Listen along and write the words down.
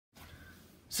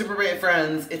Super Brave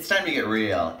friends, it's time to get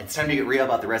real. It's time to get real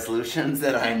about the resolutions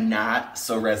that I'm not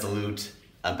so resolute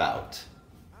about.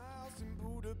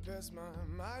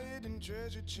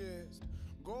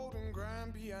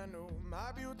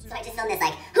 So I just filmed this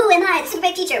like, who am I, the super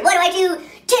brave teacher? What do I do?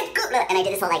 Tip Google. And I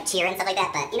did this whole like cheer and stuff like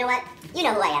that, but you know what? You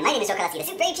know who I am. My name is Carlovsky, the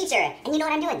super brave teacher. And you know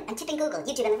what I'm doing? I'm tipping Google,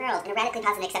 YouTube, and the world in a radically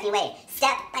positive, accepting way.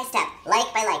 Step by step,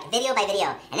 like by like, video by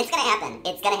video. And it's gonna happen.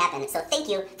 It's gonna happen. So thank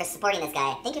you for supporting this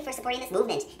guy. Thank you for supporting this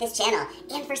movement, this channel,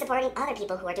 and for supporting other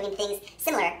people who are doing things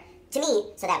similar to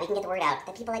me so that we can get the word out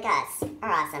that people like us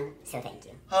are awesome. So thank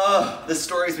you. Oh, the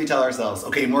stories we tell ourselves.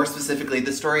 Okay, more specifically,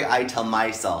 the story I tell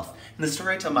myself. And the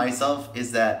story I tell myself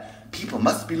is that people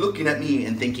must be looking at me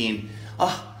and thinking,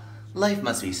 oh, life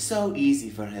must be so easy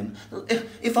for him.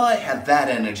 If I had that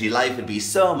energy, life would be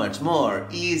so much more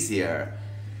easier.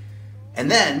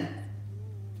 And then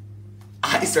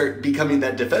I start becoming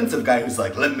that defensive guy who's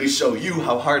like, let me show you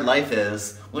how hard life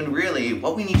is. When really,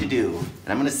 what we need to do, and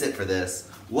I'm gonna sit for this,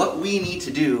 what we need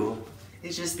to do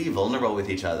is just be vulnerable with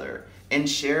each other and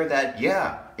share that,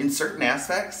 yeah, in certain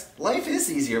aspects, life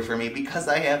is easier for me because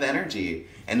I have energy.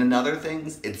 And in other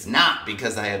things, it's not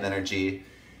because I have energy.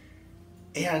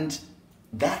 And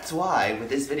that's why, with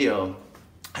this video,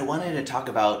 I wanted to talk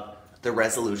about the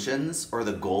resolutions or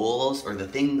the goals or the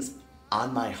things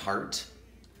on my heart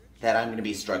that I'm gonna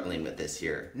be struggling with this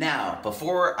year. Now,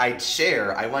 before I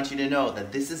share, I want you to know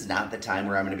that this is not the time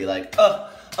where I'm gonna be like, oh,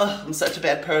 I'm such a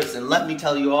bad person. Let me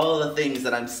tell you all the things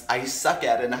that I suck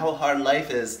at and how hard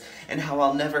life is and how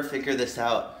I'll never figure this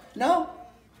out. No,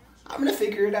 I'm gonna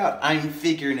figure it out. I'm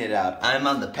figuring it out. I'm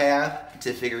on the path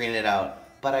to figuring it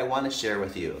out, but I wanna share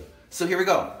with you. So here we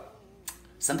go.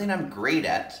 Something I'm great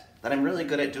at, that I'm really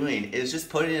good at doing, is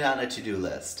just putting it on a to-do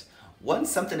list.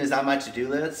 Once something is on my to-do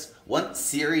list, once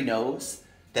Siri knows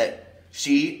that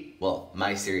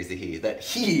my Siri's a he, that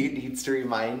he needs to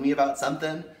remind me about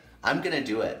something, I'm gonna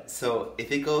do it. So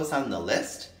if it goes on the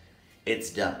list,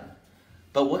 it's done.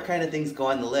 But what kind of things go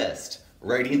on the list?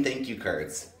 Writing thank you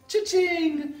cards,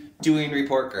 cha-ching. Doing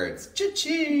report cards,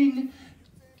 cha-ching.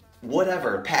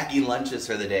 Whatever, packing lunches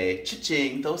for the day,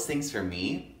 cha-ching. Those things for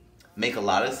me make a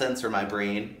lot of sense for my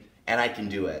brain, and I can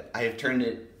do it. I have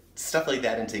turned stuff like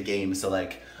that into games. So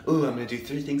like, ooh, I'm gonna do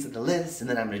 3 things on the list, and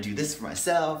then I'm gonna do this for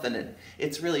myself, and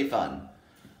it's really fun.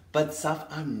 But stuff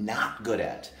I'm not good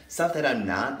at, stuff that I'm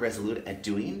not resolute at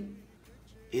doing,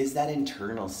 is that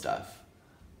internal stuff.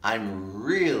 I'm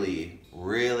really,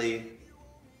 really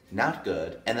not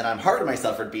good, and then I'm hard on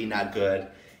myself for being not good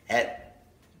at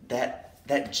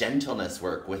that gentleness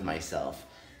work with myself,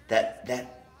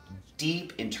 that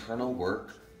deep internal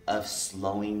work of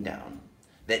slowing down,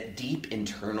 that deep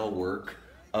internal work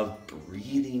of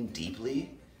breathing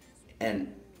deeply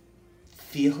and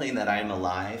feeling that I'm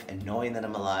alive and knowing that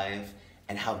I'm alive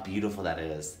and how beautiful that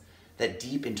is. That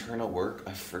deep internal work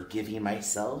of forgiving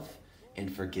myself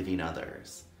and forgiving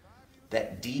others.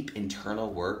 That deep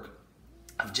internal work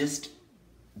of just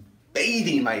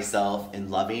bathing myself in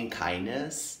loving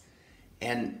kindness,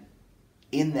 and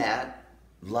in that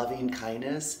loving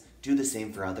kindness, do the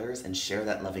same for others and share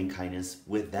that loving kindness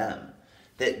with them.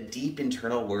 That deep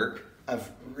internal work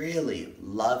of really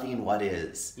loving what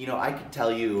is. You know, I could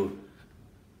tell you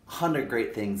 100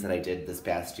 great things that I did this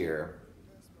past year,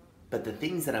 but the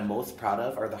things that I'm most proud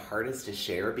of are the hardest to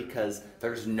share because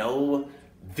there's no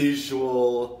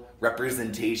visual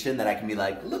representation that I can be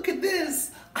like, look at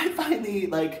this, I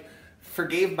finally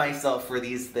forgave myself for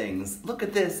these things. Look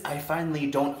at this, I finally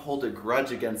don't hold a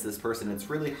grudge against this person. It's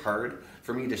really hard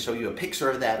for me to show you a picture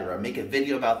of that or make a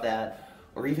video about that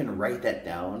or even write that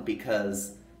down,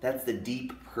 because that's the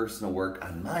deep personal work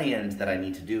on my end that I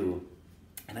need to do.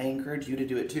 And I encourage you to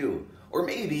do it too. Or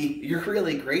maybe you're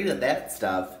really great at that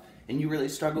stuff and you really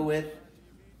struggle with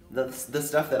the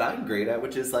stuff that I'm great at,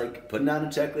 which is like putting on a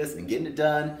checklist and getting it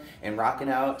done and rocking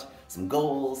out some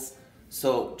goals.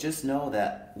 So just know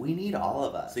that we need all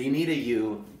of us. So you need a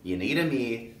you need a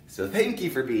me. So thank you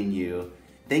for being you.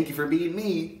 Thank you for being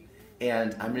me.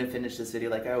 And I'm gonna finish this video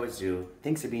like I always do.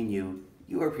 Thanks for being you.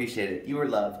 You are appreciated. You are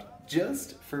loved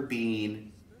just for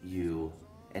being you.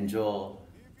 And Joel,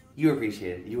 you are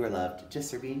appreciated. You are loved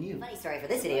just for being you. Funny story for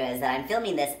this video is that I'm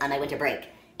filming this on my winter break.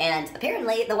 And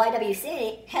apparently the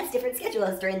YWCA has different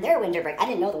schedules during their winter break. I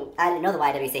didn't know the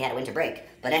YWCA had a winter break.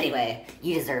 But anyway,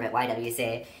 you deserve it,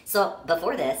 YWCA. So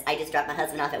before this, I just dropped my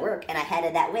husband off at work and I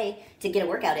headed that way to get a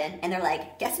workout in. And they're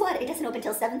like, guess what? It doesn't open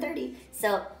till 7:30.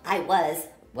 So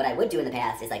what I would do in the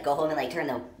past is like go home and like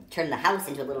turn the house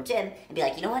into a little gym and be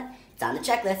like, you know what? It's on the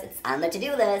checklist. It's on the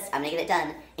to-do list. I'm gonna get it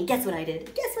done. And guess what I did?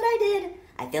 Guess what I did?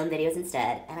 I filmed videos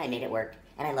instead and I made it work.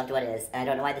 And I loved what it is. And I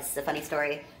don't know why this is a funny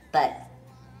story, but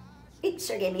it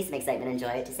sure gave me some excitement and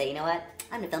joy to say, you know what,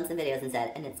 I'm gonna film some videos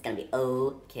instead, and it's gonna be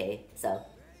okay. So,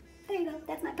 there you go.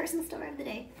 That's my personal story of the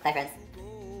day. Bye, friends.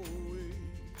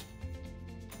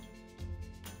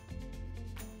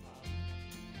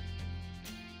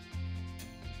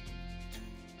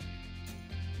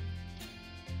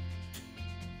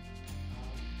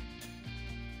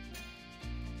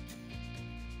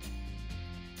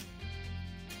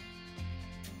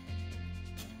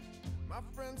 My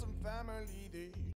friends and family, they